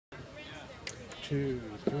2,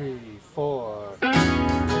 3, 4.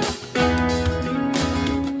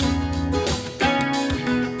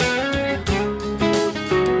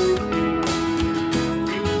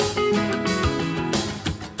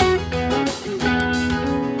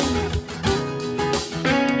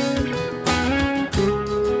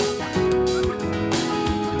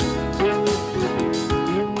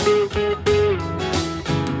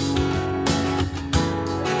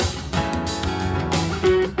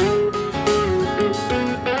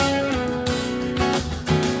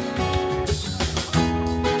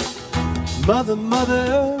 Mother,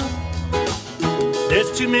 mother,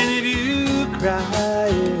 there's too many of you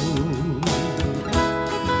crying.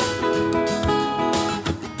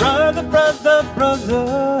 Brother, brother,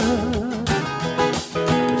 brother,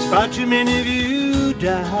 there's far too many of you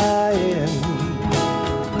dying.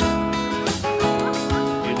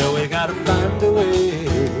 You know we gotta find a way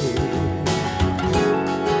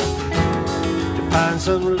to find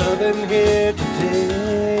some loving here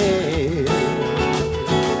today.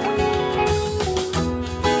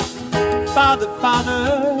 Father,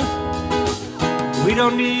 Father, we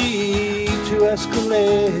don't need to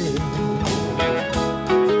escalate.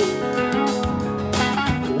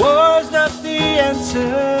 War's not the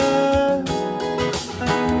answer.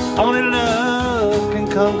 Only love can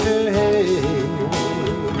conquer hate.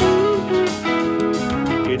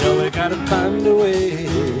 You know we gotta find a way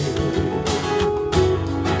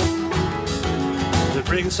to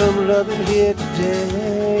bring some love in here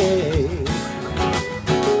today.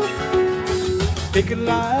 Pick a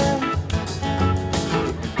line,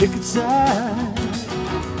 pick a side.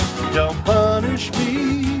 Don't punish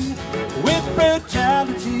me with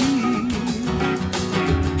brutality.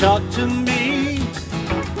 Talk to me,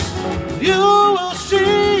 you will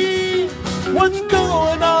see what's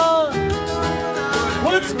going on.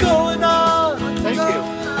 What's going on? Thank you.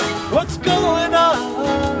 What's going on?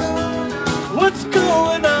 What's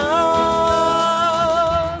going on?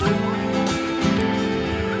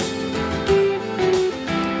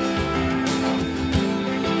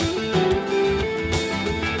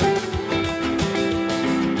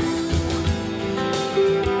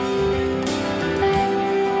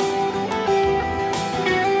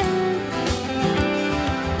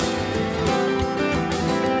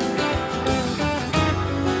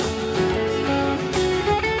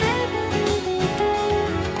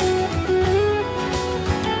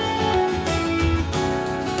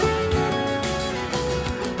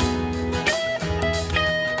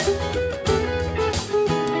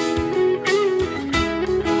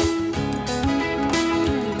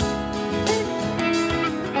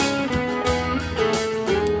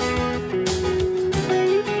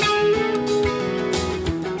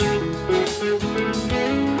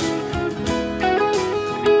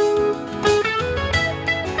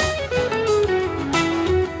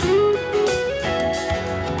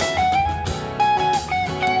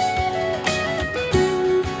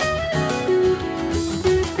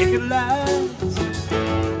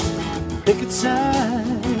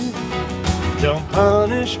 Don't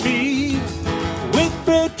punish me with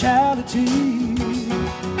brutality.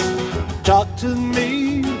 Talk to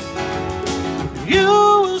me, you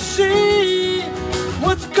will see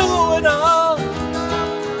what's going on.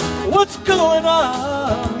 What's going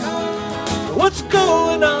on? What's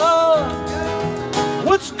going on?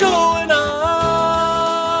 What's going on?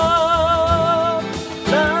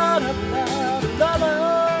 La la la la la.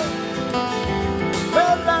 La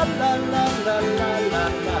la la la la la la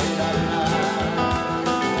la la.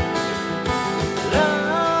 La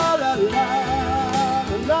la la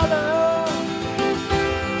la la.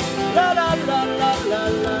 La la la la la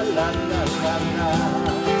la la la la.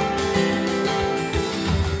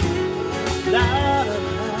 La la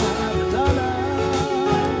la la.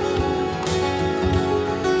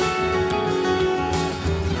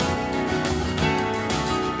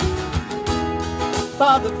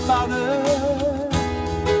 Father, Father,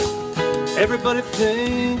 everybody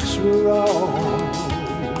thinks we're wrong.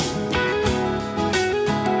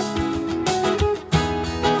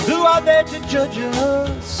 Who are they to judge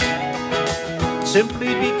us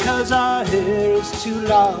simply because our hair is too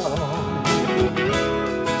long?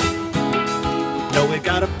 No, we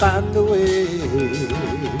gotta find a way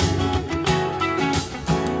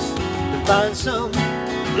to find some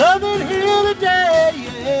love in here today,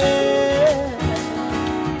 yeah.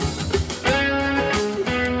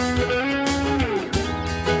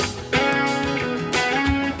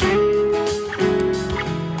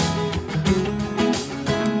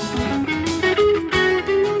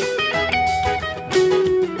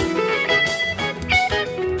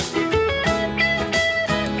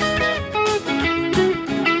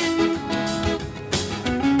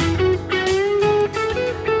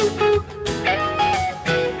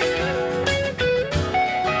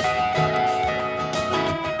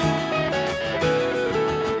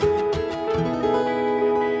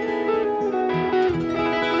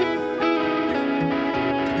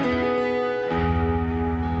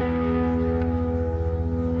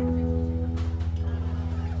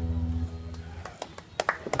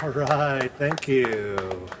 All right, thank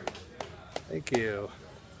you. Thank you.